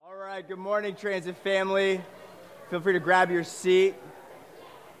right, good morning, Transit family. Feel free to grab your seat.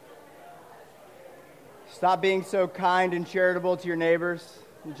 Stop being so kind and charitable to your neighbors.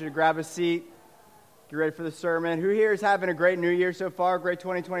 I need you to grab a seat. Get ready for the sermon. Who here is having a great New Year so far? Great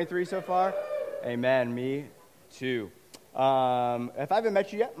 2023 so far? Amen. Me too. If I haven't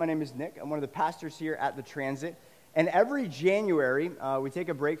met you yet, my name is Nick. I'm one of the pastors here at the Transit. And every January, we take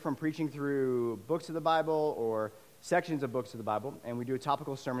a break from preaching through books of the Bible or sections of books of the Bible, and we do a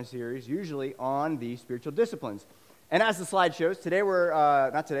topical sermon series, usually on the spiritual disciplines. And as the slide shows, today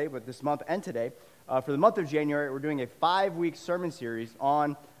not today, but this month and today, for the month of January, we're doing a 5-week sermon series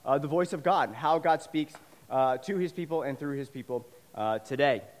on the voice of God, how God speaks to his people and through his people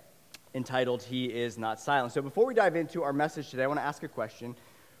today, entitled, He Is Not Silent. So before we dive into our message today, I want to ask a question.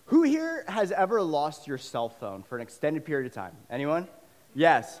 Who here has ever lost your cell phone for an extended period of time? Anyone?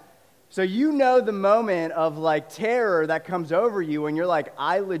 Yes. So you know the moment of terror that comes over you when you're like,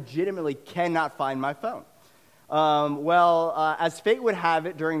 I legitimately cannot find my phone. As fate would have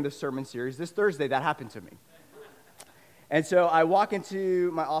it during the sermon series, this Thursday, that happened to me. And so I walk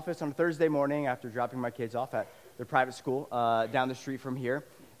into my office on a Thursday morning after dropping my kids off at their private school down the street from here.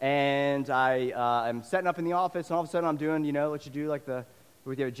 And I'm setting up in the office, and all of a sudden I'm doing, what you do,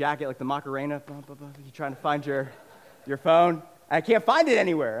 with your jacket, like the Macarena, you're trying to find your phone. I can't find it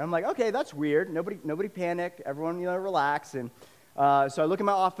anywhere. I'm like, okay, that's weird. Nobody panic. Everyone, relax. And so I look in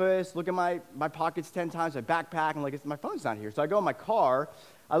my office, look at my pockets 10 times, my backpack, and my phone's not here. So I go in my car.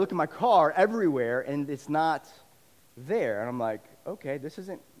 I look in my car everywhere, and it's not there. And I'm like, okay,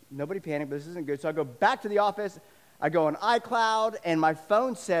 nobody panic, but this isn't good. So I go back to the office. I go on iCloud, and my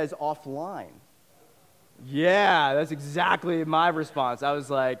phone says offline. Yeah, that's exactly my response. I was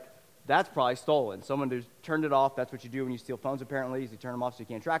like, that's probably stolen. Someone just turned it off. That's what you do when you steal phones, apparently, is you turn them off so you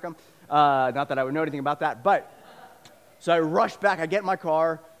can't track them. Not that I would know anything about that, but so I rush back. I get in my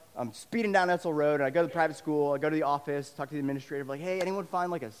car. I'm speeding down Etzel Road, and I go to the private school. I go to the office, talk to the administrator, like, hey, anyone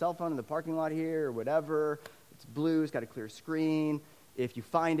find a cell phone in the parking lot here or whatever? It's blue. It's got a clear screen. If you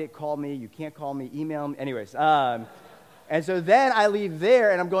find it, call me. You can't call me. Email me. Anyways, and so then I leave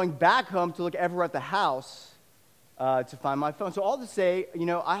there, and I'm going back home to look everywhere at the house to find my phone. So all to say,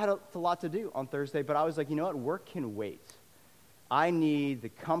 I had a lot to do on Thursday, but I was like, you know what? Work can wait. I need the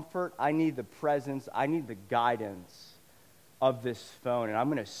comfort. I need the presence. I need the guidance of this phone, and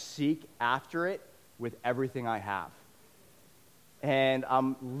I'm going to seek after it with everything I have. And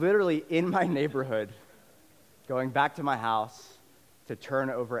I'm literally in my neighborhood going back to my house to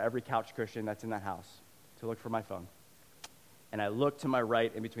turn over every couch cushion that's in that house to look for my phone. And I look to my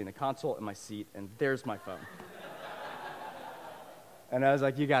right in between the console and my seat, and there's my phone. And I was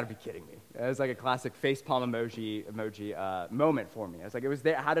like, you got to be kidding me. It was like a classic facepalm emoji moment for me. I was like, it was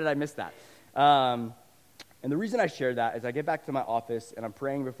there. How did I miss that? And the reason I share that is I get back to my office, and I'm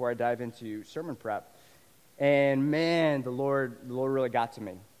praying before I dive into sermon prep. And man, the Lord really got to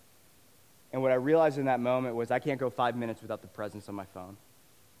me. And what I realized in that moment was I can't go 5 minutes without the presence of my phone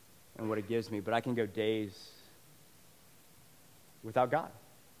and what it gives me, but I can go days without God,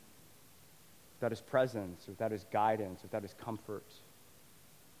 without his presence, without his guidance, without his comfort.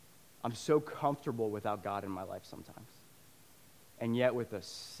 I'm so comfortable without God in my life sometimes. And yet with a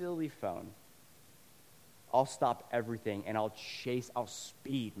silly phone, I'll stop everything and I'll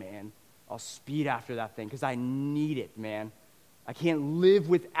speed, man. I'll speed after that thing because I need it, man. I can't live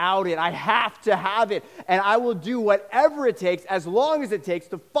without it. I have to have it. And I will do whatever it takes, as long as it takes,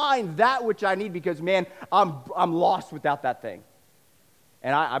 to find that which I need because, man, I'm lost without that thing.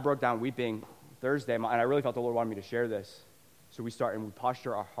 And I broke down weeping Thursday, and I really felt the Lord wanted me to share this. So we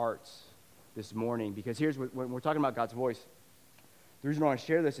posture our hearts this morning, because when we're talking about God's voice, the reason I want to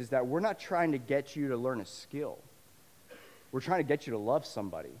share this is that we're not trying to get you to learn a skill. We're trying to get you to love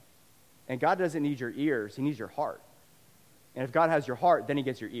somebody. And God doesn't need your ears, he needs your heart. And if God has your heart, then he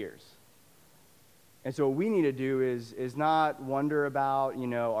gets your ears. And so what we need to do is not wonder about,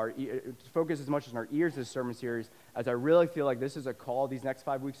 focus as much on our ears this sermon series, as I really feel like this is a call these next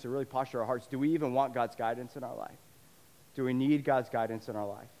 5 weeks to really posture our hearts. Do we even want God's guidance in our life? Do we need God's guidance in our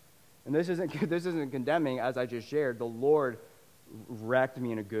life? And this isn't condemning, as I just shared. The Lord wrecked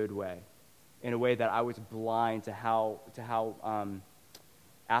me in a good way, in a way that I was blind to how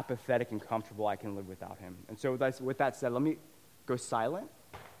apathetic and comfortable I can live without him. And so with that said, let me go silent.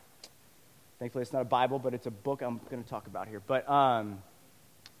 Thankfully, it's not a Bible, but it's a book I'm going to talk about here. But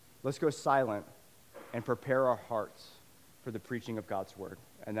let's go silent and prepare our hearts for the preaching of God's word.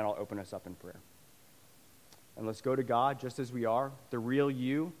 And then I'll open us up in prayer. And let's go to God just as we are. The real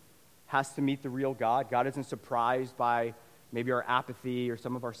you has to meet the real God. God isn't surprised by maybe our apathy or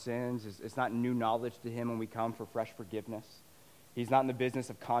some of our sins. It's not new knowledge to him when we come for fresh forgiveness. He's not in the business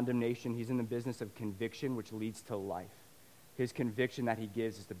of condemnation. He's in the business of conviction, which leads to life. His conviction that he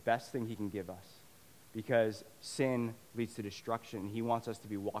gives is the best thing he can give us because sin leads to destruction. He wants us to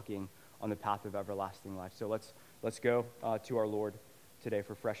be walking on the path of everlasting life. So let's go to our Lord today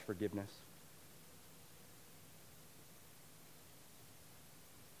for fresh forgiveness.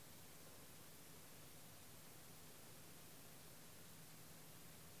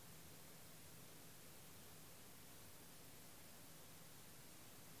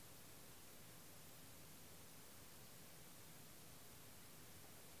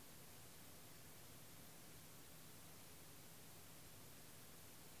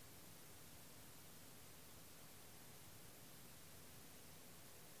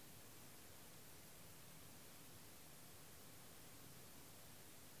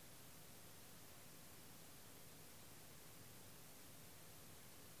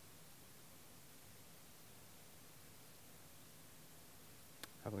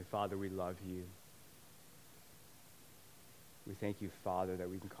 Heavenly Father, we love you. We thank you, Father, that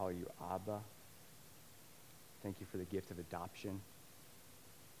we can call you Abba. Thank you for the gift of adoption,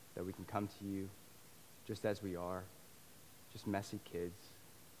 that we can come to you just as we are, just messy kids,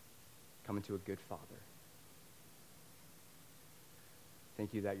 coming to a good Father.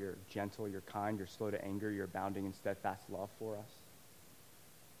 Thank you that you're gentle, you're kind, you're slow to anger, you're abounding in steadfast love for us.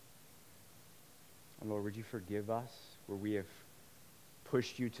 And Lord, would you forgive us where we have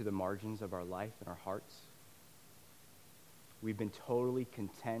pushed you to the margins of our life and our hearts? We've been totally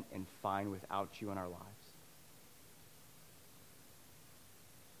content and fine without you in our lives.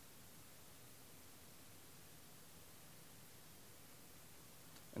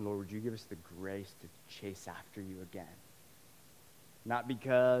 And Lord, would you give us the grace to chase after you again? Not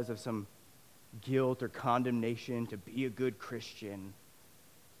because of some guilt or condemnation to be a good Christian,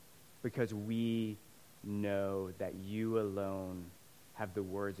 because we know that you alone have the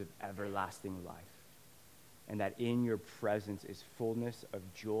words of everlasting life, and that in your presence is fullness of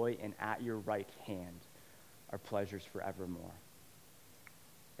joy, and at your right hand are pleasures forevermore.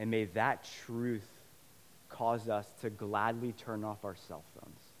 And may that truth cause us to gladly turn off our cell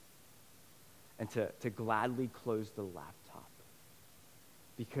phones and to gladly close the laptop,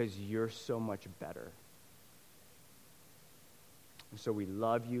 because you're so much better. And so we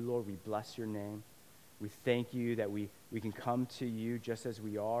love you, Lord. We bless your name. We thank you that we can come to you just as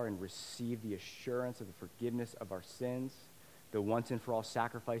we are and receive the assurance of the forgiveness of our sins, the once and for all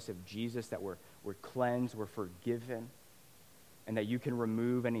sacrifice of Jesus, that we're cleansed, we're forgiven, and that you can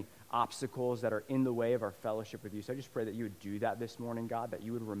remove any obstacles that are in the way of our fellowship with you. So I just pray that you would do that this morning, God, that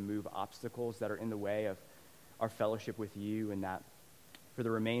you would remove obstacles that are in the way of our fellowship with you, and that for the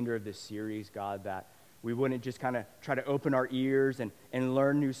remainder of this series, God, that we wouldn't just kind of try to open our ears and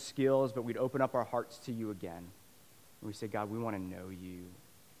learn new skills, but we'd open up our hearts to you again. And we say, God, we want to know you.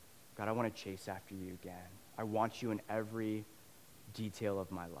 God, I want to chase after you again. I want you in every detail of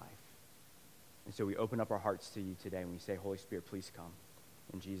my life. And so we open up our hearts to you today, and we say, Holy Spirit, please come.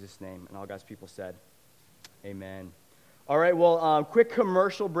 In Jesus' name. And all God's people said, amen. All right, well, quick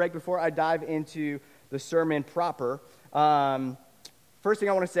commercial break before I dive into the sermon proper. First thing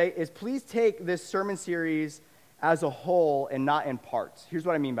I want to say is please take this sermon series as a whole and not in parts. Here's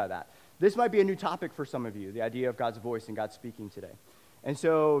what I mean by that. This might be a new topic for some of you, the idea of God's voice and God speaking today. And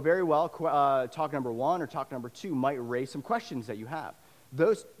so very well, talk number 1 or talk number 2 might raise some questions that you have.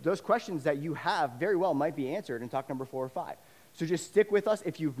 Those questions that you have very well might be answered in talk number 4 or 5. So just stick with us.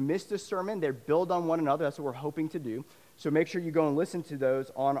 If you've missed a sermon, they build on one another. That's what we're hoping to do. So make sure you go and listen to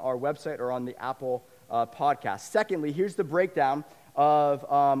those on our website or on the Apple podcast. Secondly, here's the breakdown of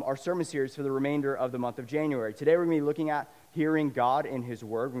our sermon series for the remainder of the month of January. Today we're going to be looking at hearing God in his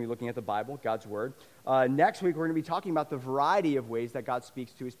word. We're going to be looking at the Bible, God's word. Next week we're going to be talking about the variety of ways that God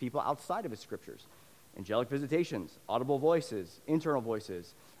speaks to his people outside of his scriptures. Angelic visitations, audible voices, internal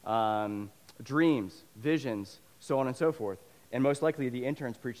voices, dreams, visions, so on and so forth. And most likely the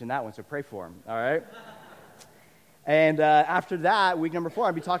intern's preaching that one, so pray for him, all right? And after that, week number 4,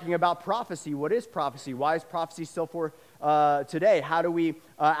 I'll be talking about prophecy. What is prophecy? Why is prophecy still for today? How do we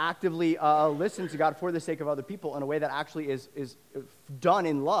actively listen to God for the sake of other people in a way that actually is done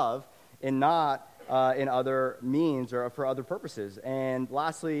in love and not in other means or for other purposes? And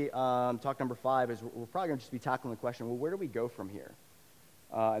lastly, talk number 5 is we're probably going to just be tackling the question, well, where do we go from here?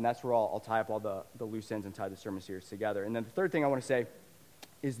 And that's where I'll tie up all the loose ends and tie the sermon series together. And then the third thing I want to say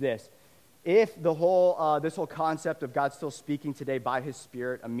is this. If the this whole concept of God still speaking today by his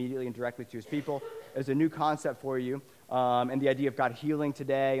Spirit immediately and directly to his people is a new concept for you, and the idea of God healing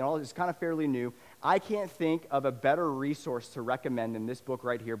today and all this is kind of fairly new, I can't think of a better resource to recommend than this book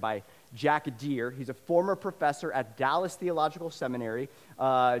right here by Jack Deere. He's a former professor at Dallas Theological Seminary,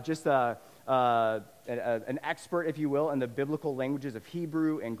 an expert, if you will, in the biblical languages of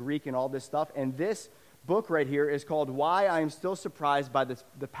Hebrew and Greek and all this stuff. And this book right here is called Why I Am Still Surprised by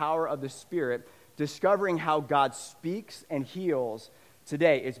the Power of the Spirit, Discovering How God Speaks and Heals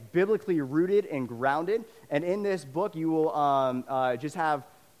Today. It's biblically rooted and grounded. And in this book, you will just have,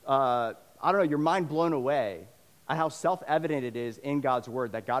 your mind blown away at how self-evident it is in God's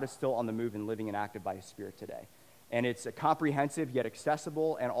word that God is still on the move and living and active by his Spirit today. And it's comprehensive yet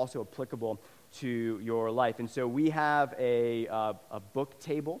accessible and also applicable to your life. And so we have a book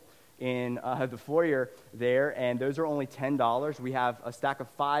table in the foyer there, and those are only $10. We have a stack of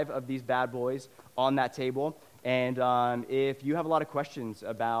 5 of these bad boys on that table. And if you have a lot of questions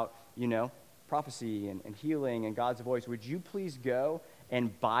about, prophecy and healing and God's voice, would you please go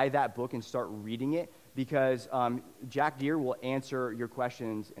and buy that book and start reading it? Because Jack Deere will answer your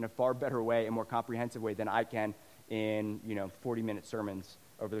questions in a far better way, a more comprehensive way than I can in 40-minute sermons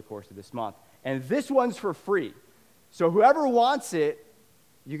over the course of this month. And this one's for free. So whoever wants it,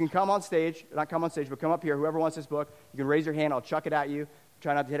 you can come on stage, not come on stage, but come up here. Whoever wants this book, you can raise your hand. I'll chuck it at you.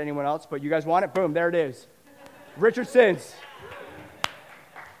 Try not to hit anyone else, but you guys want it? Boom, there it is. Richardson's.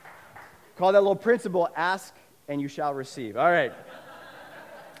 Call that little principle, ask and you shall receive. All right.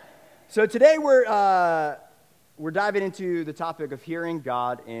 So today we're diving into the topic of hearing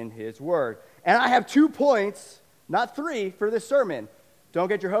God in his word. And I have 2 points, not 3, for this sermon. Don't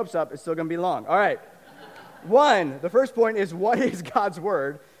get your hopes up. It's still going to be long. All right. 1, the first point is, what is God's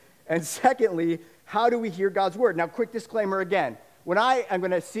word? And secondly, how do we hear God's word? Now, quick disclaimer again. When I am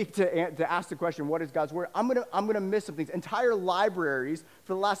going to seek to ask the question, what is God's word, I'm going to miss some things. Entire libraries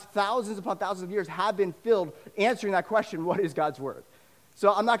for the last thousands upon thousands of years have been filled answering that question, what is God's word?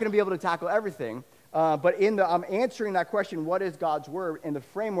 So I'm not going to be able to tackle everything, but I'm answering that question, what is God's word, in the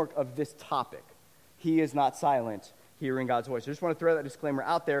framework of this topic. He is not silent, hearing God's voice. I just want to throw that disclaimer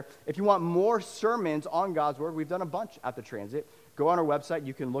out there. If you want more sermons on God's word, we've done a bunch at the Transit. Go on our website.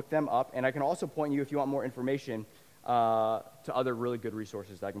 You can look them up, and I can also point you, if you want more information, to other really good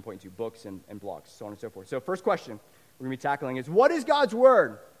resources that I can point you to, books and blogs, so on and so forth. So first question we're going to be tackling is, what is God's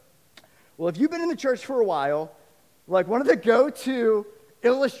word? Well, if you've been in the church for a while, like one of the go-to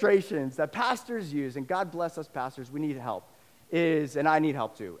illustrations that pastors use, and God bless us pastors, we need help, and I need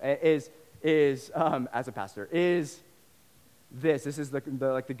help too, as a pastor, is this is the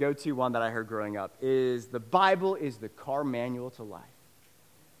go-to one that I heard growing up, is the Bible is the car manual to life.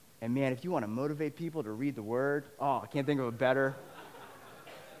 And man, if you want to motivate people to read the word, I can't think of a better.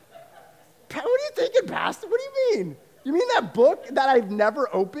 What are you thinking, Pastor? What do you mean? You mean that book that I've never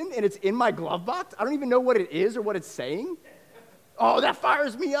opened and it's in my glove box? I don't even know what it is or what it's saying. Oh, that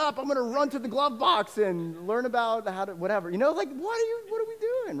fires me up. I'm going to run to the glove box and learn about how to, whatever. What are we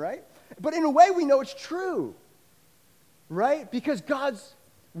doing, right? But in a way, we know it's true, right? Because God's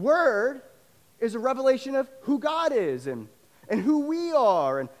word is a revelation of who God is and who we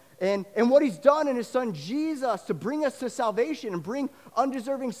are and what he's done in his son Jesus to bring us to salvation and bring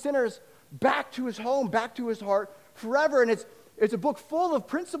undeserving sinners back to his home, back to his heart forever. And it's a book full of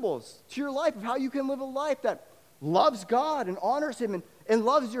principles to your life of how you can live a life that loves God and honors him and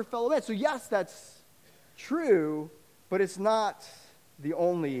loves your fellow man. So yes, that's true, but it's not the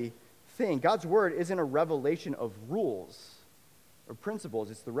only thing. God's word isn't a revelation of rules or principles.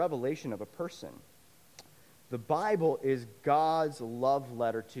 It's the revelation of a person. The Bible is God's love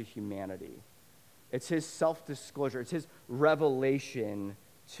letter to humanity. It's his self-disclosure. It's his revelation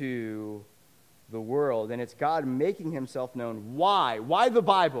to the world. And it's God making himself known. Why? Why the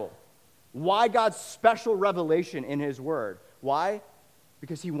Bible? Why God's special revelation in his word? Why?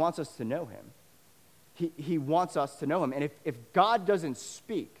 Because he wants us to know him. He wants us to know him. And if God doesn't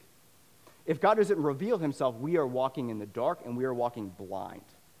speak, if God doesn't reveal himself, we are walking in the dark and we are walking blind.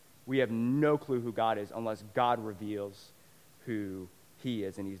 We have no clue who God is unless God reveals who he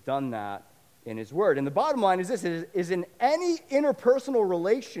is. And he's done that in his word. And the bottom line is this, is in any interpersonal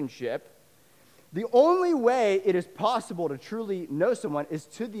relationship, the only way it is possible to truly know someone is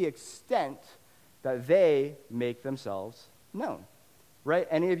to the extent that they make themselves known, right?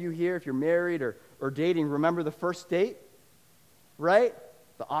 Any of you here, if you're married or dating, remember the first date, right?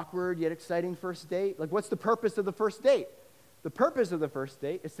 The awkward yet exciting first date. Like, what's the purpose of the first date? The purpose of the first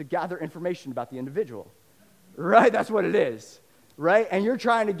date is to gather information about the individual, right? That's what it is, right? And you're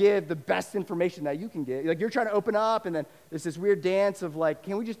trying to give the best information that you can get. Like, you're trying to open up, and then there's this weird dance of like,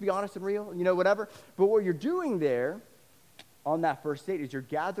 can we just be honest and real? Whatever. But what you're doing there on that first date is you're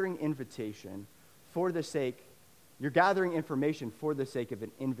gathering information for the sake of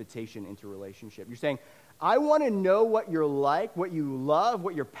an invitation into a relationship. You're saying, I want to know what you're like, what you love,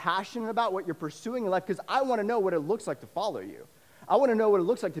 what you're passionate about, what you're pursuing in life, because I want to know what it looks like to follow you. I want to know what it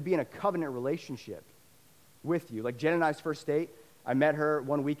looks like to be in a covenant relationship with you. Like Jen and I's first date, I met her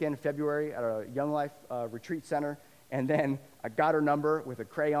one weekend in February at a Young Life retreat center, and then I got her number with a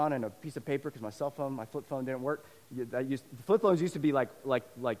crayon and a piece of paper because my flip phone didn't work. The flip phones used to be like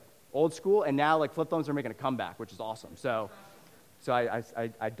old school, and now like flip phones are making a comeback, which is awesome. So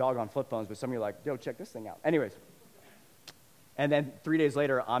I dog on flip phones, but some of you are like, yo, check this thing out. Anyways, and then 3 days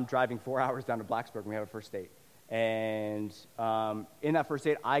later, I'm driving 4 hours down to Blacksburg, and we have a first date. And in that first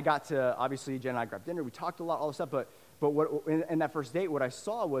date, I got to, obviously, Jen and I grabbed dinner. We talked a lot, all this stuff, but what in that first date, what I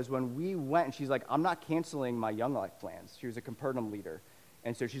saw was when we went, and she's like, I'm not canceling my Young Life plans. She was a Capernaum leader.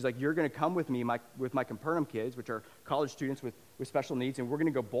 And so she's like, you're going to come with me, with my Capernaum kids, which are college students with special needs, and we're going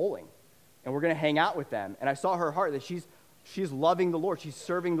to go bowling. And we're going to hang out with them. And I saw her heart that she's loving the Lord. She's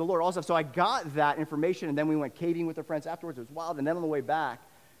serving the Lord. All stuff. So I got that information, and then we went caving with her friends afterwards. It was wild. And then on the way back,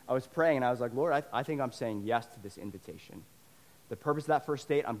 I was praying, and I was like, Lord, I think I'm saying yes to this invitation. The purpose of that first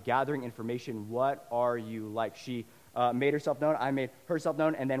date, I'm gathering information. What are you like? She made herself known. I made herself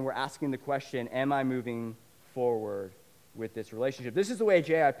known. And then we're asking the question, am I moving forward with this relationship? This is the way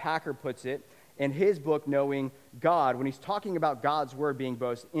J.I. Packer puts it in his book, Knowing God, when he's talking about God's word being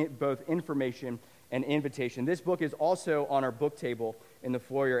both information and invitation. This book is also on our book table in the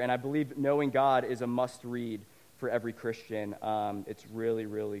foyer, and I believe Knowing God is a must-read for every Christian. It's really,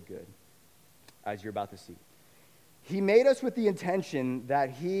 really good, as you're about to see. He made us with the intention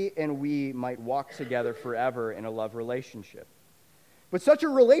that he and we might walk together forever in a love relationship. But such a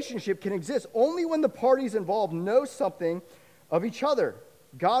relationship can exist only when the parties involved know something of each other.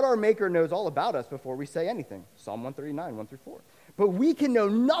 God, our Maker, knows all about us before we say anything. Psalm 139, 1-4. But we can know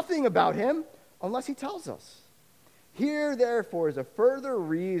nothing about him unless he tells us. Here, therefore, is a further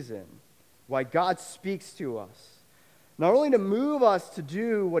reason why God speaks to us. Not only to move us to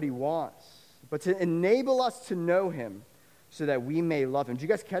do what he wants, but to enable us to know him so that we may love him. Did you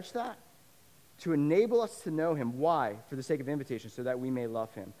guys catch that? To enable us to know him. Why? For the sake of invitation, so that we may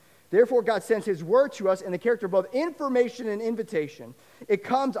love him. Therefore, God sends his word to us in the character of both information and invitation. It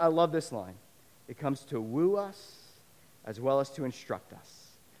comes, I love this line, it comes to woo us as well as to instruct us.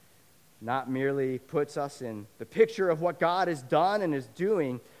 Not merely puts us in the picture of what God has done and is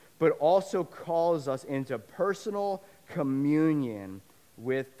doing, but also calls us into personal communion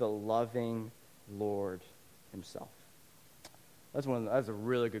with the loving Lord himself. That's a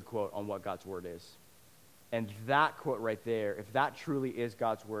really good quote on what God's word is. And that quote right there, if that truly is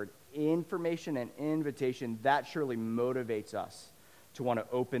God's word, information and invitation, that surely motivates us to want to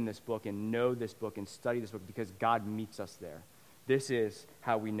open this book and know this book and study this book because God meets us there. This is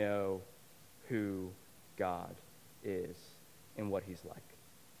how we know who God is and what he's like.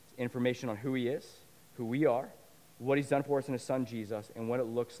 It's information on who he is, who we are, what he's done for us in his son Jesus, and what it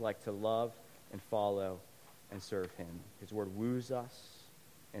looks like to love and follow and serve him. His word woos us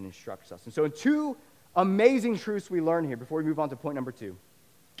and instructs us. And so in two amazing truths we learn here before we move on to point number 2.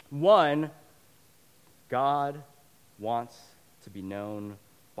 One, God wants to be known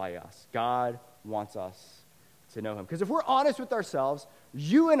by us. God wants us to know him. Because if we're honest with ourselves,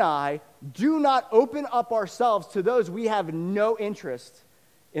 you and I do not open up ourselves to those we have no interest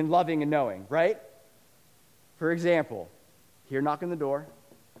in loving and knowing, right? For example, here knocking the door,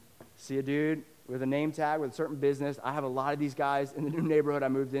 see a dude with a name tag with a certain business. I have a lot of these guys in the new neighborhood I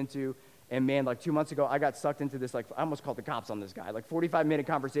moved into. And man, like 2 months ago, I got sucked into this, I almost called the cops on this guy. 45-minute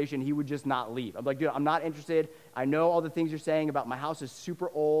conversation, he would just not leave. I'm like, dude, I'm not interested. I know all the things you're saying about my house is super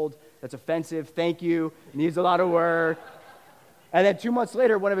old. That's offensive. Thank you. Needs a lot of work. And then 2 months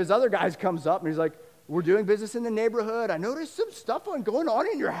later, one of his other guys comes up and he's like, we're doing business in the neighborhood. I noticed some stuff going on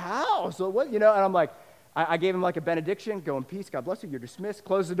in your house. So what, and I'm like, I gave him a benediction. Go in peace. God bless you. You're dismissed.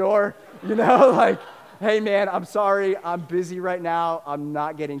 Close the door. Hey, man, I'm sorry. I'm busy right now. I'm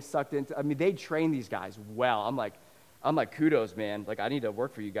not getting sucked into. They train these guys well. I'm like, kudos, man. I need to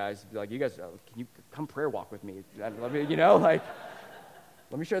work for you guys. You guys, can you come prayer walk with me? Let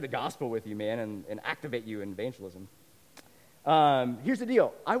me share the gospel with you, man, and activate you in evangelism. Here's the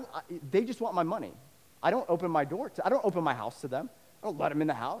deal. They just want my money. I don't open my door. I don't open my house to them. I don't let them in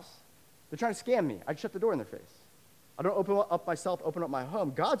the house. They're trying to scam me. I shut the door in their face. I don't open up my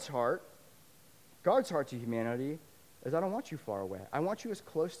home. God's heart to humanity is I don't want you far away. I want you as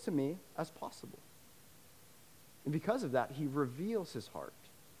close to me as possible. And because of that, he reveals his heart.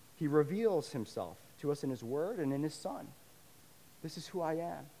 He reveals himself to us in his word and in his son. This is who I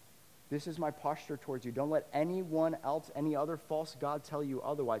am. This is my posture towards you. Don't let anyone else, any other false god tell you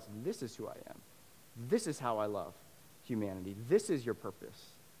otherwise. This is who I am. This is how I love humanity. This is your purpose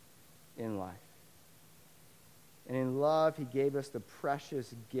in life. And in love, he gave us the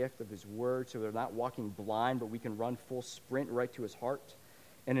precious gift of his word, so we're not walking blind, but we can run full sprint right to his heart.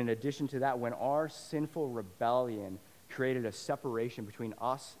 And in addition to that, when our sinful rebellion created a separation between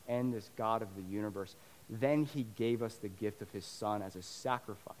us and this God of the universe, then he gave us the gift of his son as a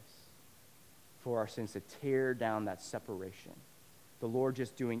sacrifice for our sins to tear down that separation. The Lord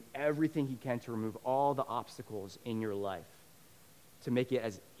just doing everything he can to remove all the obstacles in your life, to make it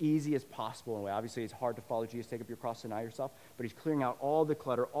as easy as possible in a way. Obviously, it's hard to follow Jesus, take up your cross, deny yourself, but he's clearing out all the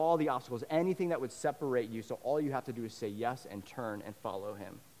clutter, all the obstacles, anything that would separate you, so all you have to do is say yes and turn and follow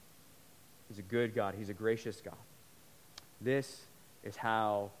him. He's a good God. He's a gracious God. This is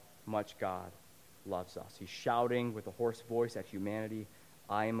how much God loves us. He's shouting with a hoarse voice at humanity,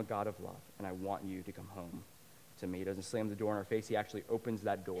 I am a God of love, and I want you to come home to me. He doesn't slam the door in our face. He actually opens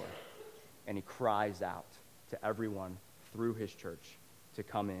that door, and he cries out to everyone through his church to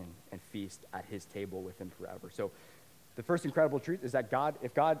come in and feast at his table with him forever. So the first incredible truth is that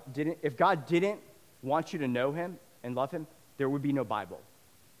if God didn't want you to know him and love him, there would be no Bible.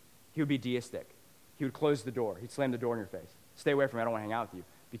 He would be deistic. He would close the door. He'd slam the door in your face. Stay away from me. I don't want to hang out with you.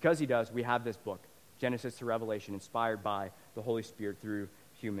 Because he does, we have this book, Genesis to Revelation, inspired by the Holy Spirit through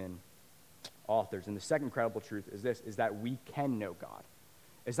human authors. And the second incredible truth is this, is that we can know God.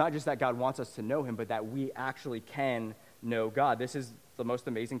 It's not just that God wants us to know him, but that we actually can know God. This is the most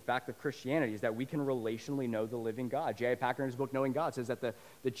amazing fact of Christianity, is that we can relationally know the living God. J.I. Packer in his book, Knowing God, says that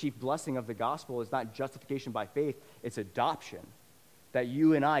the chief blessing of the gospel is not justification by faith, it's adoption. That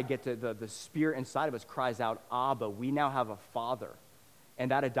you and I get to, the spirit inside of us cries out, Abba, we now have a father.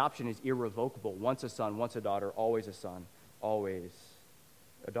 And that adoption is irrevocable. Once a son, once a daughter, always a son, always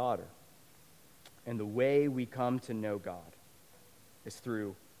a daughter. And the way we come to know God is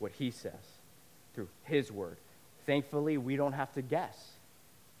through what he says, through his word. Thankfully, we don't have to guess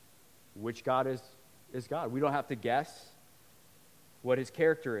which God is God. We don't have to guess what his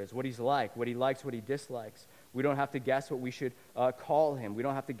character is, what he's like, what he likes, what he dislikes. We don't have to guess what we should call him. We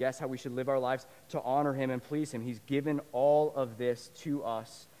don't have to guess how we should live our lives to honor him and please him. He's given all of this to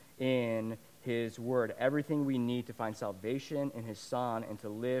us in his word. Everything we need to find salvation in his son and to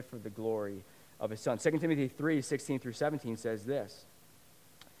live for the glory of his son. 2 Timothy 3:16 through 17 says this,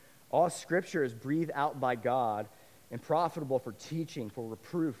 all scripture is breathed out by God and profitable for teaching, for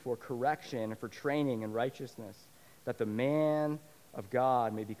reproof, for correction, and for training in righteousness, that the man of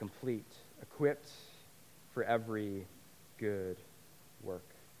God may be complete, equipped for every good work.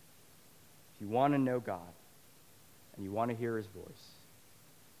 If you want to know God and you want to hear his voice,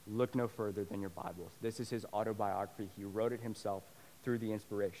 look no further than your Bibles. This is his autobiography. He wrote it himself through the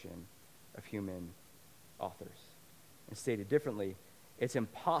inspiration of human authors. And stated differently, it's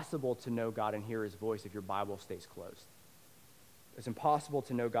impossible to know God and hear his voice if your Bible stays closed. It's impossible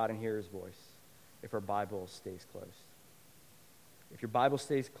to know God and hear his voice if our Bible stays closed. If your Bible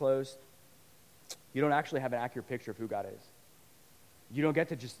stays closed, you don't actually have an accurate picture of who God is. We don't get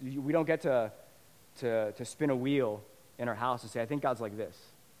to spin a wheel in our house and say, I think God's like this.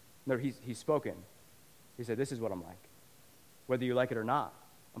 No, he's spoken. He said, this is what I'm like. Whether you like it or not,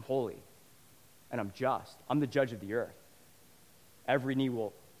 I'm holy and I'm just. I'm the judge of the earth. Every knee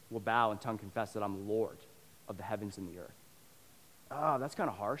will bow and tongue confess that I'm Lord of the heavens and the earth. Oh, that's kind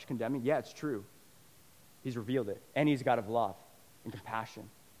of harsh, condemning. Yeah, it's true. He's revealed it. And he's a God of love and compassion.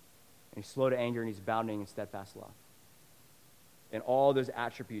 And he's slow to anger and he's abounding in steadfast love. And all those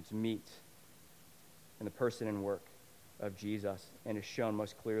attributes meet in the person and work of Jesus and is shown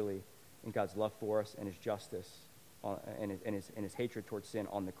most clearly in God's love for us and his justice and his hatred towards sin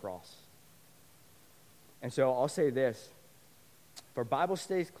on the cross. And so I'll say this. If our Bible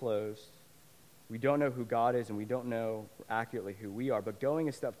stays closed, we don't know who God is and we don't know accurately who we are. But going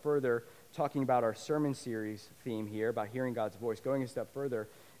a step further, talking about our sermon series theme here, about hearing God's voice, going a step further,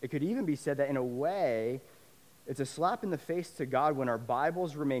 it could even be said that in a way, it's a slap in the face to God when our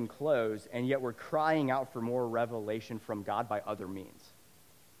Bibles remain closed and yet we're crying out for more revelation from God by other means.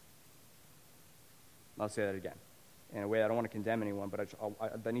 I'll say that again. In a way, I don't want to condemn anyone, but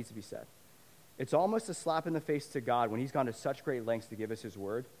that needs to be said. It's almost a slap in the face to God when he's gone to such great lengths to give us his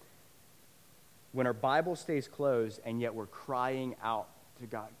word. When our Bible stays closed and yet we're crying out to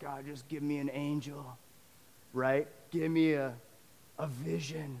God, God, just give me an angel, right? Give me a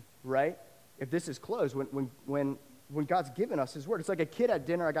vision, right? If this is closed, when God's given us his word, it's like a kid at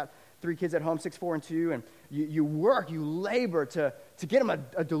dinner. I got 3 kids at home, 6, 4, and 2, and you work, you labor to get them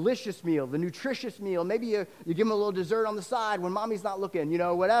a delicious meal, the nutritious meal. Maybe you give them a little dessert on the side when mommy's not looking,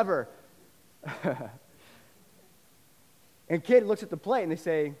 whatever. And kid looks at the plate and they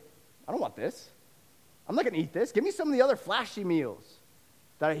say, I don't want this. I'm not going to eat this. Give me some of the other flashy meals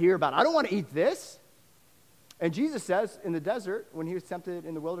that I hear about. I don't want to eat this. And Jesus says in the desert, when he was tempted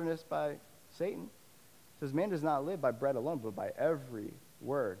in the wilderness by Satan, says, man does not live by bread alone, but by every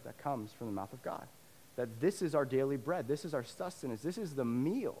word that comes from the mouth of God. That this is our daily bread. This is our sustenance. This is the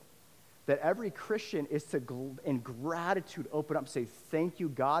meal that every Christian is to, in gratitude, open up and say, thank you,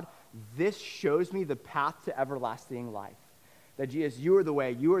 God. This shows me the path to everlasting life. That Jesus, you are the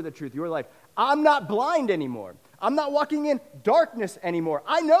way, you are the truth, you are the life. I'm not blind anymore. I'm not walking in darkness anymore.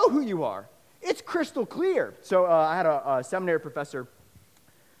 I know who you are. It's crystal clear. So I had a seminary professor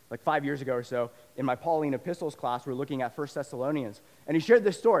like 5 years ago or so. In my Pauline epistles class, we were looking at 1 Thessalonians. And he shared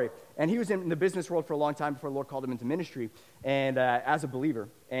this story. And he was in the business world for a long time before the Lord called him into ministry and as a believer.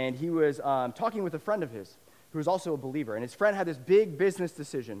 And he was talking with a friend of his who was also a believer. And his friend had this big business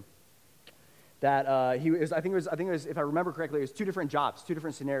decision that I think it was, if I remember correctly, it was 2 different jobs, 2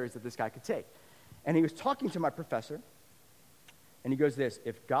 different scenarios that this guy could take. And he was talking to my professor, and he goes this,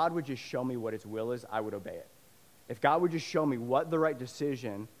 if God would just show me what his will is, I would obey it. If God would just show me what the right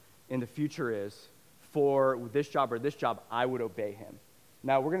decision in the future is for this job or this job, I would obey him.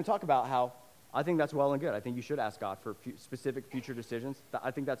 Now, we're going to talk about how I think that's well and good. I think you should ask God for specific future decisions.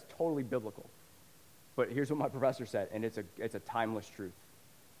 I think that's totally biblical. But here's what my professor said, and it's a timeless truth.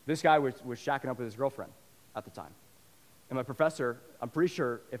 This guy was shacking up with his girlfriend at the time. And my professor, I'm pretty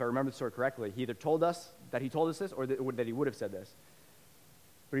sure, if I remember the story correctly, he either told us that he told us this or that he would have said this.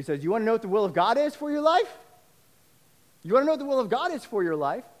 But he says, you want to know what the will of God is for your life? You want to know what the will of God is for your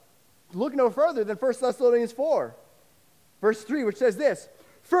life? Look no further than 1 Thessalonians 4, verse 3, which says this,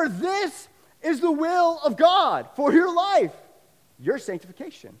 for this is the will of God for your life, your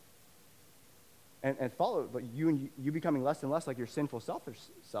sanctification. And follow, but you becoming less and less like your sinful selfish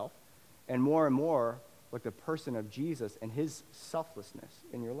self, and more like the person of Jesus and his selflessness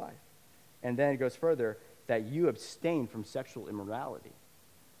in your life. And then it goes further, that you abstain from sexual immorality.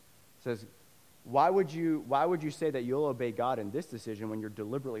 It says, why would you say that you'll obey God in this decision when you're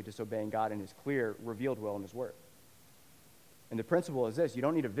deliberately disobeying God in his clear, revealed will in his word? And the principle is this, you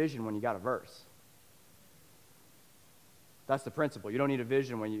don't need a vision when you got a verse. That's the principle. You don't need a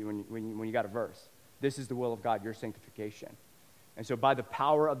vision when you got a verse. This is the will of God, your sanctification. And so by the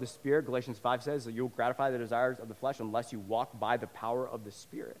power of the Spirit, Galatians 5 says that you'll gratify the desires of the flesh unless you walk by the power of the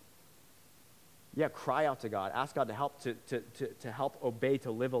Spirit. Yeah, cry out to God. Ask God to help to help obey,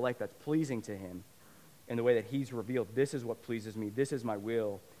 to live a life that's pleasing to him in the way that he's revealed. This is what pleases me. This is my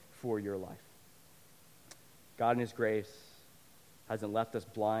will for your life. God in his grace hasn't left us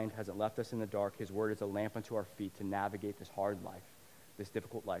blind, hasn't left us in the dark. His word is a lamp unto our feet to navigate this hard life, this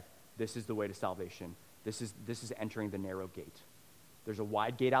difficult life. This is the way to salvation. This is entering the narrow gate. There's a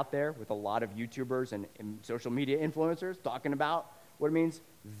wide gate out there with a lot of YouTubers and social media influencers talking about what it means.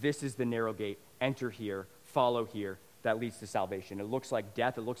 This is the narrow gate. Enter here, follow here. That leads to salvation. It looks like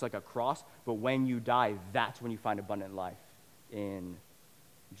death. It looks like a cross. But when you die, that's when you find abundant life in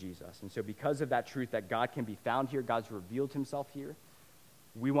Jesus. And so because of that truth that God can be found here, God's revealed himself here,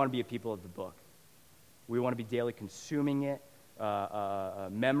 we want to be a people of the book. We want to be daily consuming it,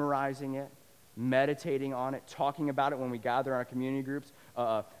 memorizing it, meditating on it, talking about it when we gather in our community groups.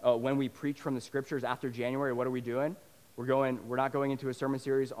 When we preach from the scriptures after January, what are we doing? We're not going into a sermon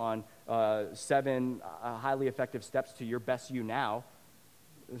series on 7 highly effective steps to your best you now.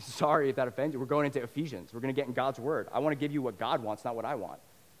 Sorry if that offends you. We're going into Ephesians. We're going to get in God's word. I want to give you what God wants, not what I want.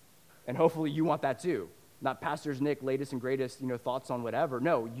 And hopefully you want that too. Not Pastor's Nick, latest and greatest, thoughts on whatever.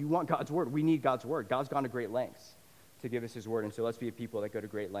 No, you want God's word. We need God's word. God's gone to great lengths to give us his word. And so let's be a people that go to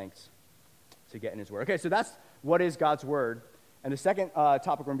great lengths to get in his word. Okay, so that's what is God's word. And the second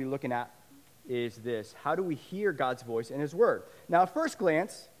topic we're going to be looking at is this. How do we hear God's voice in his word? Now, at first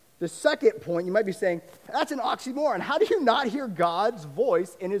glance, the second point, you might be saying, that's an oxymoron. How do you not hear God's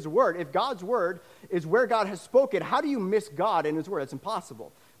voice in his word? If God's word is where God has spoken, how do you miss God in his word? It's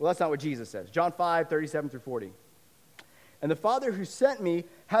impossible. Well, that's not what Jesus says. John 5, 37 through 40. And the Father who sent me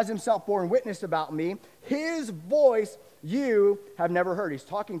has himself borne witness about me. His voice you have never heard. He's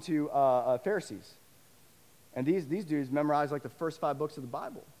talking to Pharisees. And these dudes memorize like the first 5 books of the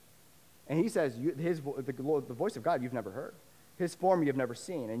Bible. And he says, the voice of God you've never heard. His form you've never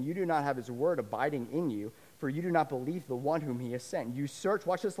seen. And you do not have his word abiding in you, for you do not believe the one whom he has sent. You search,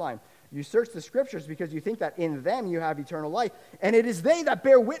 watch this line, you search the scriptures because you think that in them you have eternal life. And it is they that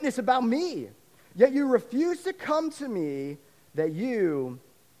bear witness about me. Yet you refuse to come to me that you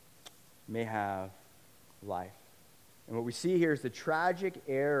may have life. And what we see here is the tragic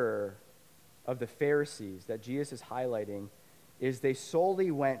error of the Pharisees that Jesus is highlighting is they solely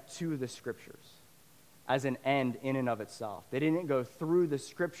went to the scriptures as an end in and of itself. They didn't go through the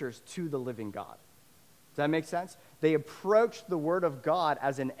scriptures to the living God. Does that make sense? They approached the Word of God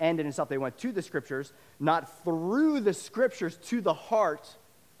as an end in itself. They went to the Scriptures, not through the Scriptures to the heart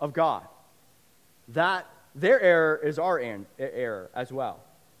of God. That, their error is our error as well.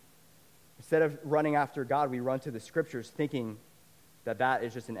 Instead of running after God, we run to the Scriptures thinking that that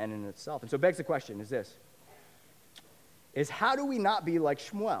is just an end in itself. And so it begs the question, is this, is how do we not be like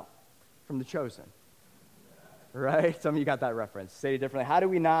Shmuel from The Chosen? Right? Some of you got that reference. Say it differently. How do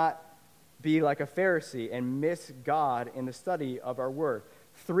we not be like a Pharisee and miss God in the study of our word?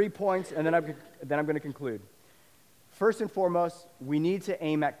 3 points, and then I'm going to conclude. First and foremost, we need to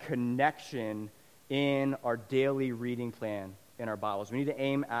aim at connection in our daily reading plan in our Bibles. We need to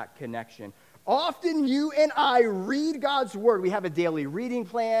aim at connection. Often you and I read God's word. We have a daily reading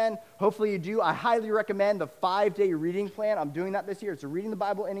plan. Hopefully you do. I highly recommend the 5-day reading plan. I'm doing that this year. It's reading the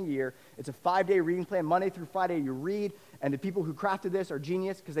Bible in a year. It's a 5-day reading plan. Monday through Friday you read. And the people who crafted this are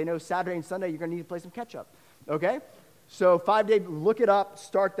genius because they know Saturday and Sunday you're going to need to play some catch-up. Okay? So 5-day, look it up.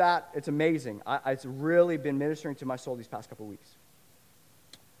 Start that. It's amazing. It's really been ministering to my soul these past couple weeks.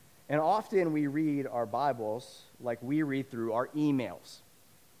 And often we read our Bibles like we read through our emails.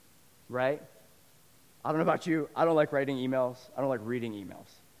 Right? I don't know about you. I don't like writing emails. I don't like reading emails.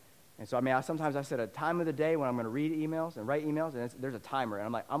 And so, sometimes I set a time of the day when I'm going to read emails and write emails, and there's a timer. And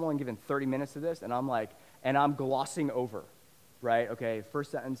I'm like, I'm only given 30 minutes to this, and I'm glossing over, right? Okay,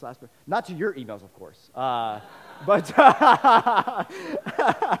 first sentence, last part. Not to your emails, of course.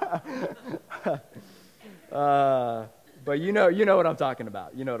 But you know what I'm talking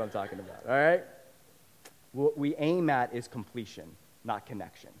about. You know what I'm talking about, all right? What we aim at is completion, not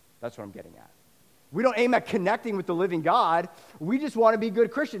connection. That's what I'm getting at. We don't aim at connecting with the living God. We just want to be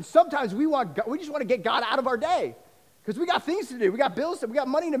good Christians. Sometimes we just want to get God out of our day because we got things to do. We got bills to, we got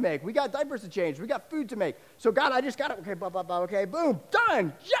money to make. We got diapers to change. We got food to make. So God, I just got it. Okay, blah, blah, blah. Okay, boom,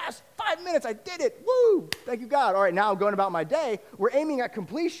 done. Yes, 5 minutes. I did it. Woo. Thank you, God. All right, now I'm going about my day. We're aiming at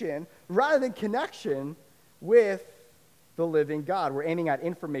completion rather than connection with the living God. We're aiming at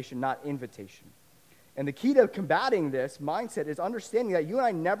information, not invitation. And the key to combating this mindset is understanding that you and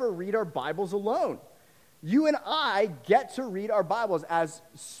I never read our Bibles alone. You and I get to read our Bibles as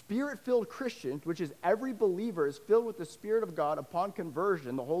Spirit-filled Christians, which is every believer is filled with the Spirit of God upon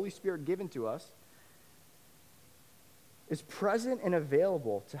conversion, the Holy Spirit given to us, is present and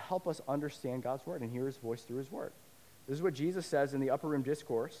available to help us understand God's Word and hear His voice through His Word. This is what Jesus says in the Upper Room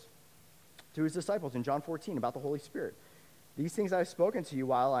Discourse to His disciples in John 14 about the Holy Spirit. These things I have spoken to you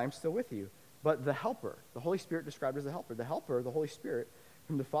while I am still with you. But the Helper, the Holy Spirit described as the Helper, the Holy Spirit,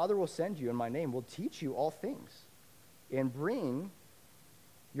 whom the Father will send you in my name, will teach you all things and bring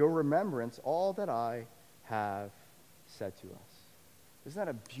your remembrance all that I have said to us. Isn't that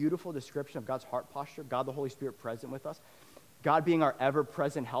a beautiful description of God's heart posture? God, the Holy Spirit, present with us. God being our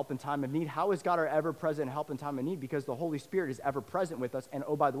ever-present help in time of need. How is God our ever-present help in time of need? Because the Holy Spirit is ever-present with us. And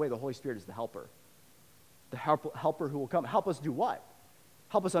oh, by the way, the Holy Spirit is the helper. The helper who will come. Help us do what?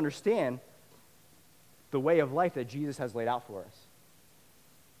 Help us understand the way of life that Jesus has laid out for us.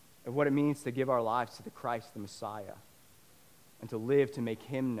 And what it means to give our lives to the Christ, the Messiah. And to live to make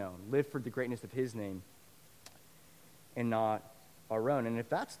Him known. Live for the greatness of His name. And not our own. And if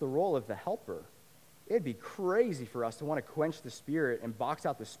that's the role of the helper, it'd be crazy for us to want to quench the Spirit and box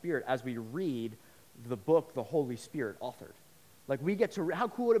out the Spirit as we read the book the Holy Spirit authored. Like we get to, how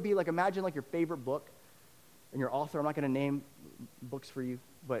cool would it be? Like imagine like your favorite book and your author. I'm not going to name books for you,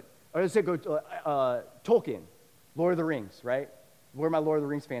 but I was going to go Tolkien, Lord of the Rings, right? Where are my Lord of the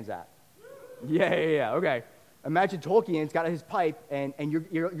Rings fans at? Yeah. Okay. Imagine Tolkien's got his pipe, and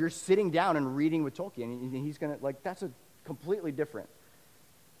you're sitting down and reading with Tolkien, and he's gonna that's a completely different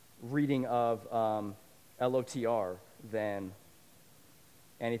reading of LOTR than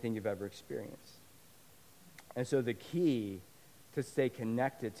anything you've ever experienced. And so the key to stay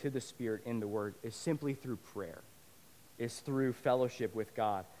connected to the Spirit in the Word is simply through prayer, is through fellowship with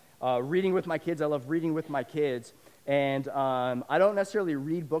God. Reading with my kids, I love reading with my kids, and I don't necessarily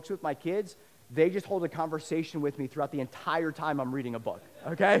read books with my kids. They just hold a conversation with me throughout the entire time I'm reading a book,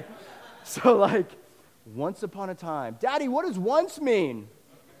 okay? So like, once upon a time. Daddy, what does once mean?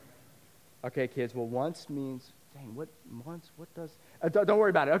 Okay, kids, well, once means, dang, what does, don't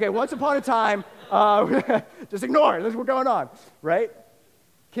worry about it. Okay, once upon a time, just ignore it. That's what's going on, right?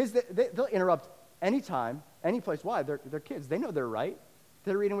 Kids, they'll interrupt anytime, any place. Why? They're kids. They know they're right.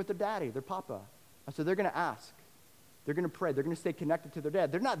 They're reading with their daddy, their papa. So they're going to ask. They're going to pray. They're going to stay connected to their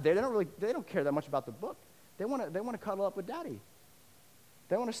dad. They don't care that much about the book. They want to cuddle up with daddy.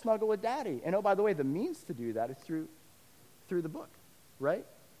 They want to snuggle with daddy. And oh, by the way, the means to do that is through the book, right?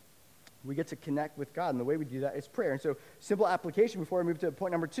 We get to connect with God, and the way we do that is prayer. And so simple application before I move to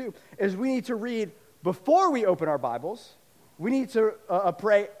point number 2 is we need to read before we open our Bibles. We need to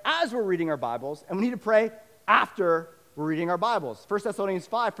pray as we're reading our Bibles, and we need to pray after we're reading our Bibles. 1 Thessalonians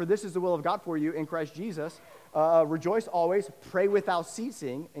 5, for this is the will of God for you in Christ Jesus. Rejoice always, pray without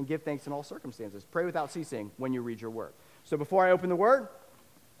ceasing, and give thanks in all circumstances. Pray without ceasing when you read your word. So before I open the word,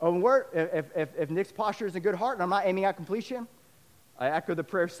 if Nick's posture is in good heart and I'm not aiming at completion, I echo the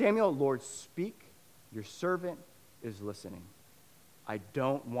prayer of Samuel, Lord, speak, your servant is listening. I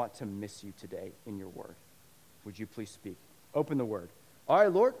don't want to miss you today in your word. Would you please speak? Open the word. All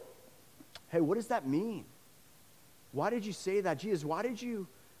right, Lord. Hey, what does that mean? Why did you say that? Jesus, why did you,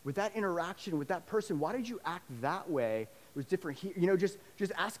 with that interaction with that person, why did you act that way? It was different here. Just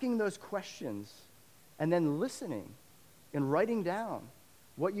asking those questions and then listening and writing down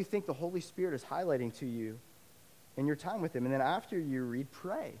what you think the Holy Spirit is highlighting to you in your time with him. And then after you read,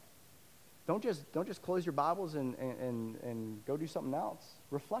 pray. Don't just close your Bibles and go do something else.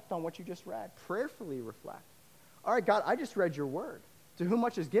 Reflect on what you just read. Prayerfully reflect. All right, God, I just read your word. To whom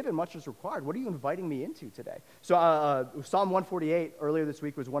much is given, much is required. What are you inviting me into today? So Psalm 148 earlier this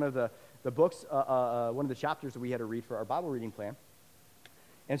week was one of the books, one of the chapters that we had to read for our Bible reading plan.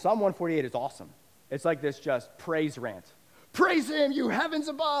 And Psalm 148 is awesome. It's like this just praise rant. Praise him, you heavens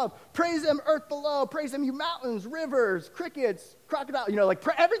above. Praise him, earth below. Praise him, you mountains, rivers, crickets, crocodile.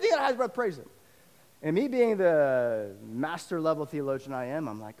 Everything that has breath, praise him. And me being the master level theologian I am,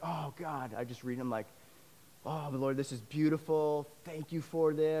 I'm like, oh, God. I just read him like, oh, Lord, this is beautiful. Thank you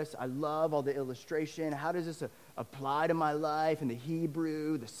for this. I love all the illustration. How does this apply to my life and the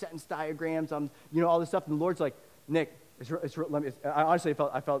Hebrew, the sentence diagrams, all this stuff. And the Lord's like, Nick, I honestly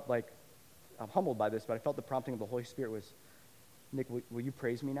felt like, I'm humbled by this, but I felt the prompting of the Holy Spirit was, Nick, will you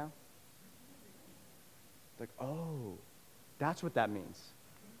praise me now? Like, oh, that's what that means.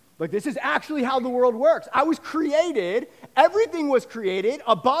 Like, this is actually how the world works. I was created, everything was created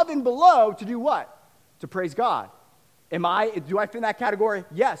above and below to do what? To praise God. Do I fit in that category?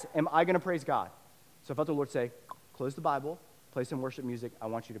 Yes. Am I going to praise God? So I felt the Lord say, close the Bible, play some worship music. I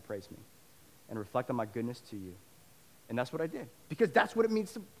want you to praise me and reflect on my goodness to you. And that's what I did. Because that's what it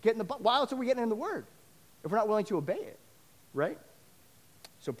means to get in the Bible. Why else are we getting in the Word if we're not willing to obey it? Right?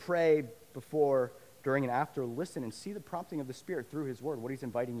 So pray before, during, and after. Listen and see the prompting of the Spirit through his word, what he's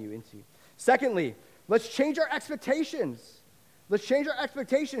inviting you into. Secondly, let's change our expectations. Let's change our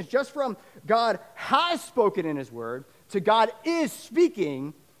expectations just from God has spoken in his word to God is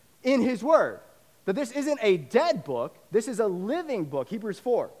speaking in his word. That this isn't a dead book. This is a living book. Hebrews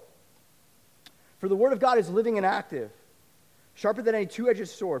 4. For the word of God is living and active, sharper than any two-edged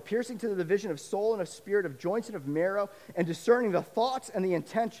sword, piercing to the division of soul and of spirit, of joints and of marrow, and discerning the thoughts and the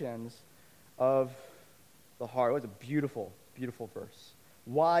intentions of the heart. It was a beautiful, beautiful verse.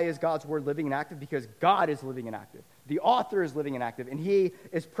 Why is God's word living and active? Because God is living and active. The author is living and active, and he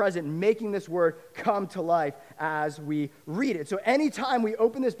is present, making this word come to life as we read it. So anytime we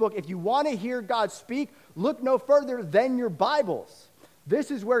open this book, if you want to hear God speak, look no further than your Bibles.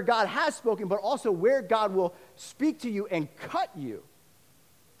 This is where God has spoken, but also where God will speak to you and cut you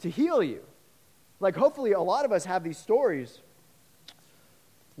to heal you. Like, hopefully a lot of us have these stories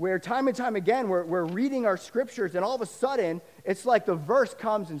where time and time again we're reading our scriptures, and all of a sudden it's like the verse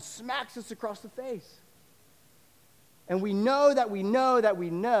comes and smacks us across the face. And we know that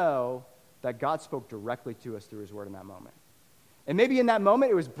God spoke directly to us through his word in that moment. And maybe in that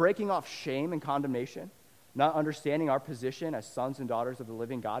moment it was breaking off shame and condemnation, not understanding our position as sons and daughters of the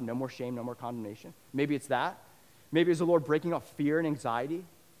living God. No more shame, no more condemnation. Maybe it's that. Maybe it was the Lord breaking off fear and anxiety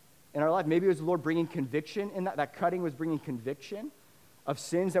in our life. Maybe it was the Lord bringing conviction in that. That cutting was bringing conviction of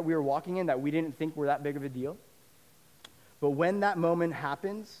sins that we were walking in that we didn't think were that big of a deal. But when that moment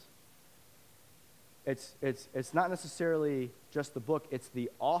happens, it's not necessarily just the book. It's the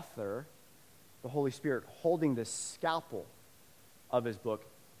author, the Holy Spirit, holding the scalpel of his book.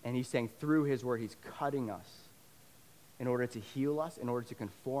 And he's saying through his word, he's cutting us in order to heal us, in order to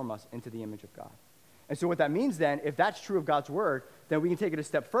conform us into the image of God. And so what that means then, if that's true of God's word, then we can take it a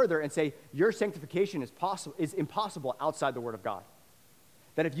step further and say your sanctification is impossible outside the word of God.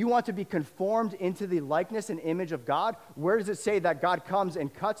 That if you want to be conformed into the likeness and image of God, where does it say that God comes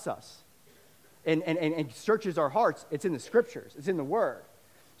and cuts us and searches our hearts? It's in the scriptures. It's in the word.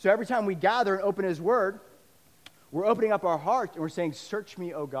 So every time we gather and open his word, we're opening up our hearts and we're saying, search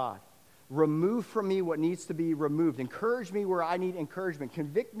me, O God. Remove from me what needs to be removed. Encourage me where I need encouragement.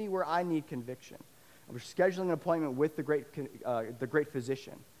 Convict me where I need conviction. And we're scheduling an appointment with the great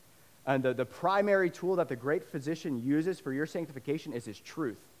physician. And the primary tool that the great physician uses for your sanctification is his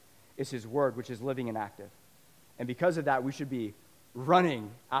truth. It's his word, which is living and active. And because of that, we should be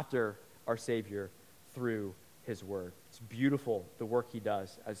running after our Savior through his word. It's beautiful, the work he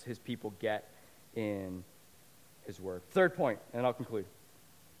does as his people get in his word. Third point, and I'll conclude.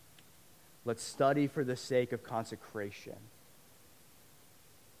 Let's study for the sake of consecration.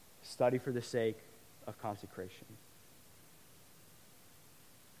 Study for the sake of consecration.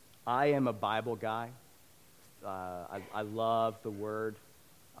 I am a Bible guy. I love the word.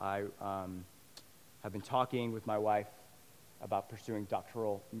 I have been talking with my wife about pursuing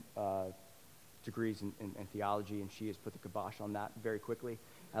doctoral degrees in theology, and she has put the kibosh on that very quickly,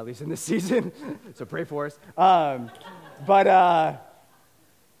 at least in this season. So pray for us.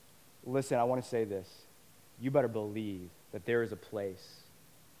 Listen, I want to say this. You better believe that there is a place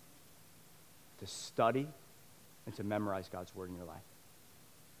to study and to memorize God's word in your life,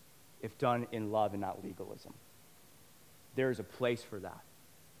 if done in love and not legalism. There is a place for that.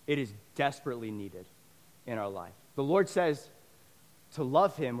 It is desperately needed in our life. The Lord says to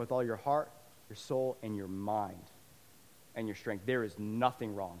love him with all your heart, your soul, and your mind, and your strength. There is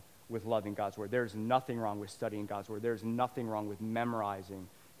nothing wrong with loving God's word. There is nothing wrong with studying God's word. There is nothing wrong with memorizing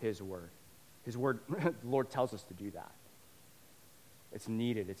his word. His word, the Lord tells us to do that. It's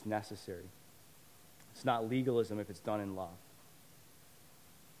needed. It's necessary. It's not legalism if it's done in love.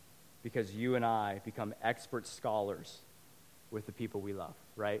 Because you and I become expert scholars with the people we love,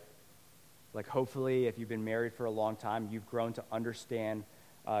 right? Like hopefully if you've been married for a long time, you've grown to understand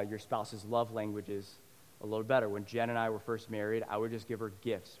your spouse's love languages a little better. When Jen and I were first married, I would just give her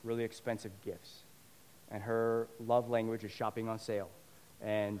gifts, really expensive gifts. And her love language is shopping on sale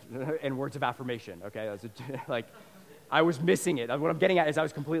and words of affirmation, okay? Like, I was missing it. What I'm getting at is I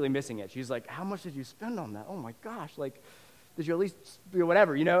was completely missing it. She's like, how much did you spend on that? Oh my gosh, like, did you at least do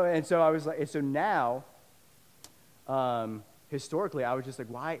whatever, you know? And so I was like, and so now, historically, I was just like,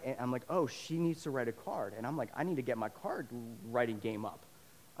 why? And I'm like, oh, she needs to write a card. And I'm like, I need to get my card writing game up.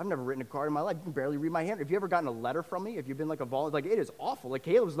 I've never written a card in my life. You can barely read my hand. Have you ever gotten a letter from me? Have you been like a volunteer? Like, it is awful. Like,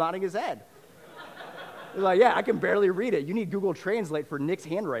 Caleb's nodding his head. He's like, yeah, I can barely read it. You need Google Translate for Nick's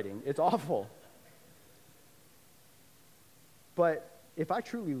handwriting. It's awful. But if I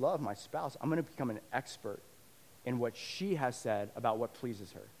truly love my spouse, I'm going to become an expert in what she has said about what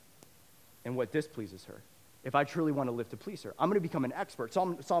pleases her and what displeases her. If I truly want to live to please her, I'm going to become an expert.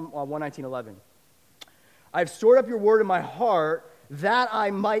 Psalm 119:11. I've stored up your word in my heart that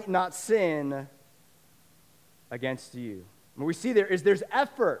I might not sin against you. What we see there's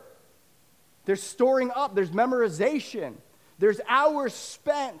effort. There's storing up. There's memorization. There's hours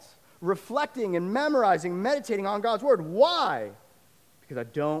spent reflecting and memorizing, meditating on God's word. Why? Because I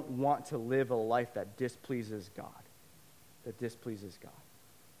don't want to live a life that displeases God. That displeases God.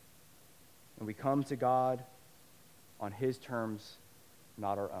 And we come to God on his terms,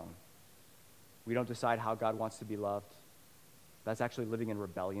 not our own. We don't decide how God wants to be loved. That's actually living in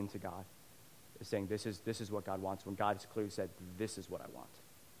rebellion to God. It's saying this is what God wants when God has clearly said, this is what I want.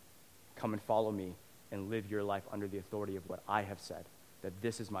 Come and follow me and live your life under the authority of what I have said, that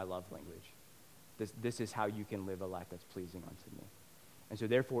this is my love language. This is how you can live a life that's pleasing unto me. And so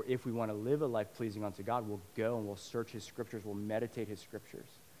therefore, if we want to live a life pleasing unto God, we'll go and we'll search his scriptures, we'll meditate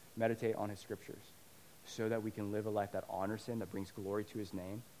on his scriptures, so that we can live a life that honors him, that brings glory to his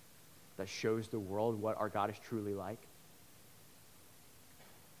name, that shows the world what our God is truly like.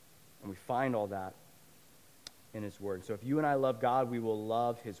 And we find all that in his word. So if you and I love God, we will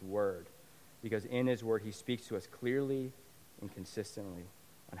love his word, because in his word he speaks to us clearly and consistently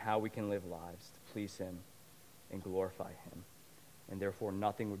on how we can live lives to please him and glorify him. And therefore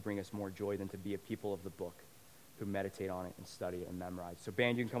nothing would bring us more joy than to be a people of the book who meditate on it and study it and memorize. So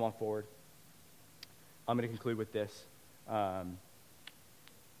band, you can come on forward. I'm going to conclude with this. And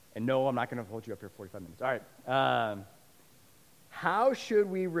no, I'm not going to hold you up here 45 minutes. All right. How should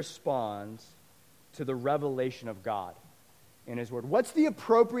we respond to the revelation of God in his word? What's the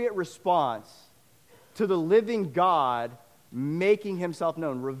appropriate response to the living God making himself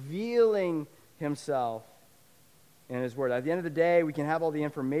known, revealing himself in his word? At the end of the day, we can have all the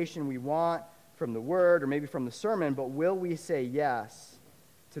information we want from the word or maybe from the sermon, but will we say yes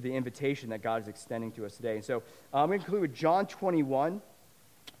to the invitation that God is extending to us today? And so I'm going to conclude with John 21,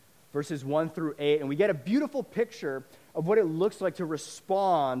 verses 1 through 8, and we get a beautiful picture of what it looks like to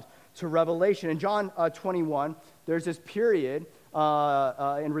respond to revelation. In John 21, there's this period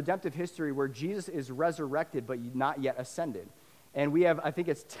in redemptive history where Jesus is resurrected but not yet ascended. And we have, I think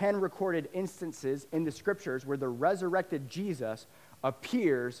it's 10 recorded instances in the scriptures where the resurrected Jesus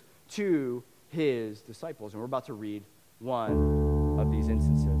appears to his disciples. And we're about to read one of these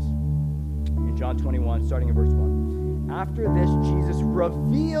instances. In John 21, starting in verse 1. After this, Jesus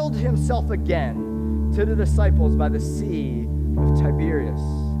revealed himself again to the disciples by the Sea of Tiberias.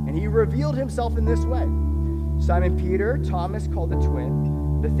 And he revealed himself in this way. Simon Peter, Thomas called the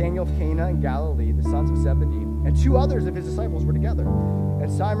twin, Nathanael of Cana in Galilee, the sons of Zebedee, and 2 others of his disciples were together.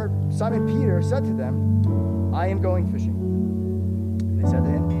 And Simon Peter said to them, I am going fishing. And they said to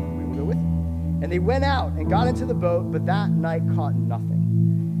him, we will go with you. And they went out and got into the boat, but that night caught nothing.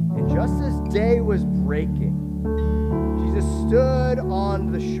 And just as day was breaking, Jesus stood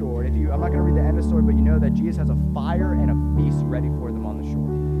on the shore. I'm not going to read the end of the story, but you know that Jesus has a fire and a feast ready for them on the shore.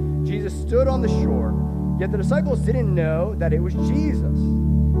 Jesus stood on the shore, yet the disciples didn't know that it was Jesus.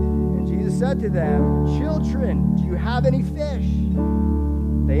 And Jesus said to them, children, do you have any fish?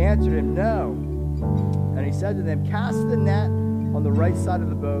 They answered him, no. And he said to them, cast the net on the right side of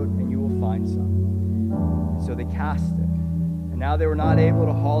the boat, and you will find some. And so they cast it. And now they were not able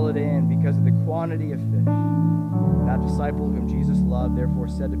to haul it in because of the quantity of fish. And that disciple whom Jesus loved therefore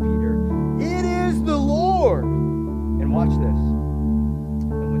said to Peter, it is the Lord. And watch this.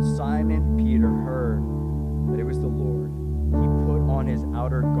 And when Simon Peter heard that it was the Lord, he put on his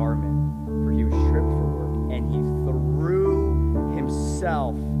outer garment, for he was stripped for work, and he threw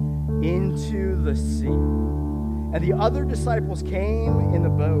himself into the sea. And the other disciples came in the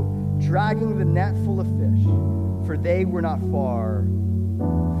boat, dragging the net full of fish, for they were not far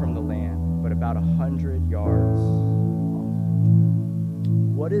from the land, but about 100 yards off.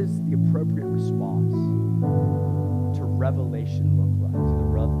 What is the appropriate response to revelation look like, to the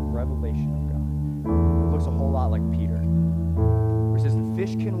revelation of God? It looks a whole lot like Peter, where he says, the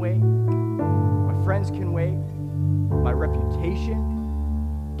fish can wait, my friends can wait, my reputation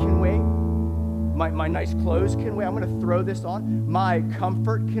can wait, my nice clothes can wait. I'm going to throw this on. My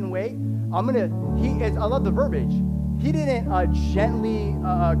comfort can wait. I love the verbiage. He didn't gently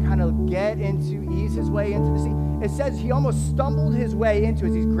kind of ease his way into the sea. It says he almost stumbled his way into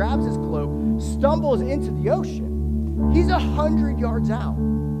it. He grabs his cloak, stumbles into the ocean. He's 100 yards out.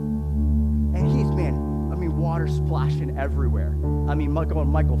 And he's, water splashing everywhere. Going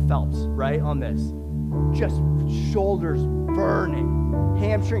Michael Phelps, right, on this. Just shoulders burning,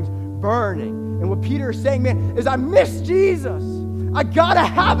 hamstrings burning. And what Peter is saying, is I miss Jesus. I got to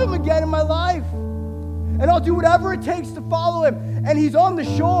have him again in my life. And I'll do whatever it takes to follow him. And he's on the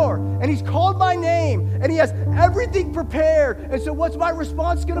shore, and he's called my name, and he has everything prepared. And so what's my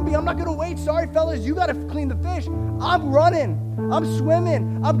response going to be? I'm not going to wait. Sorry, fellas, you got to clean the fish. I'm running. I'm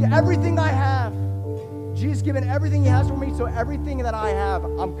swimming. I'm everything I have. Jesus given everything he has for me, so everything that I have,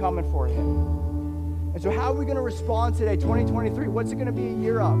 I'm coming for him. And so how are we going to respond today, 2023? What's it going to be a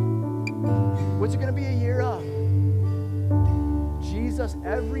year of? What's it going to be a year of? Jesus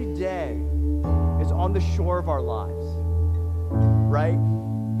every day is on the shore of our lives, right?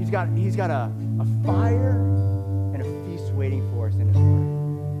 He's got a fire and a feast waiting for us in his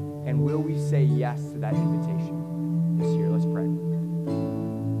word. And will we say yes to that invitation this year? Let's pray.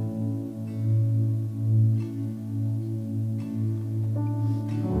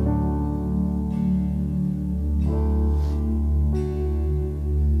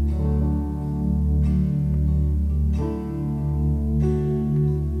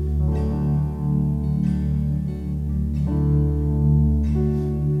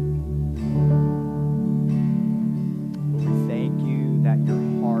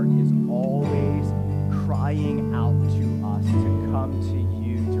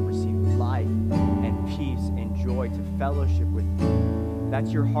 Fellowship with you.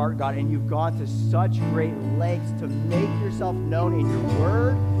 That's your heart, God, and you've gone to such great lengths to make yourself known in your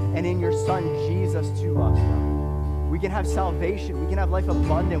word and in your son Jesus to us, God. We can have salvation, we can have life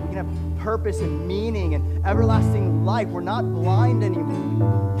abundant, we can have purpose and meaning and everlasting life. We're not blind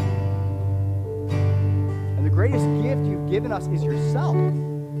anymore. And the greatest gift you've given us is yourself.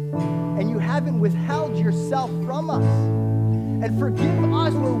 And you haven't withheld yourself from us. And forgive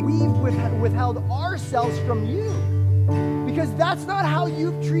us where we've withheld ourselves from you. Because that's not how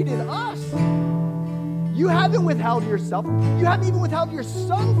you've treated us. You haven't withheld yourself. You haven't even withheld your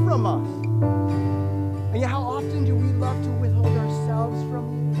son from us. And yet how often do we love to withhold ourselves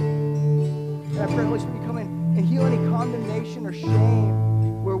from you? And I pray, Holy Spirit, you come in and heal any condemnation or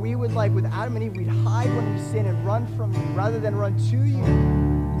shame where we would, like with Adam and Eve, we'd hide when we sin and run from you rather than run to you.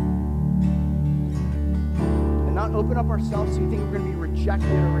 And not open up ourselves so you think we're going to be rejected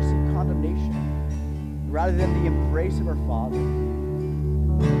or receive condemnation, rather than the embrace of our Father.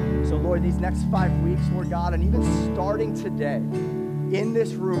 So, Lord, these next 5 weeks, Lord God, and even starting today, in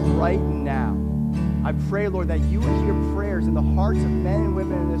this room right now, I pray, Lord, that you would hear prayers in the hearts of men and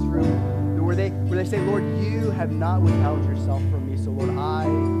women in this room where they say, Lord, you have not withheld yourself from me. So, Lord, I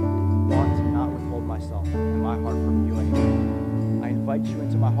want to not withhold myself and my heart from you anymore. I invite you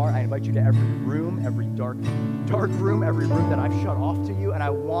into my heart. I invite you to every room, every dark room, every room that I've shut off to you, and I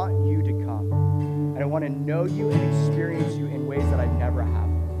want you to come. And I want to know you and experience you in ways that I never have.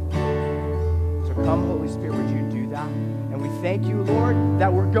 So come, Holy Spirit, would you do that? And we thank you, Lord,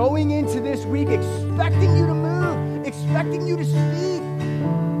 that we're going into this week expecting you to move, expecting you to speak.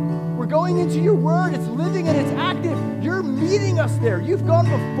 We're going into your word. It's living and it's active. You're meeting us there. You've gone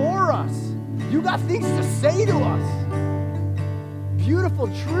before us. You got things to say to us. Beautiful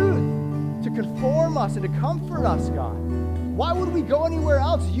truth to conform us and to comfort us, God. Why would we go anywhere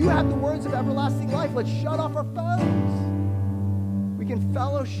else? You have the words of everlasting life. Let's shut off our phones. We can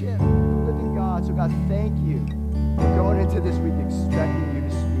fellowship with the living God. So God, thank you for going into this week expecting you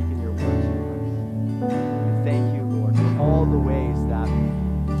to speak in your words to us. And thank you, Lord, for all the ways that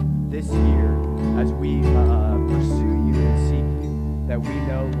this year, as we pursue you and seek you, that we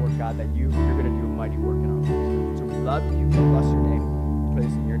know, Lord God, that you're going to do a mighty work in our lives. So we love you. We bless your name. We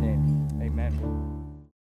praise in your name. Amen.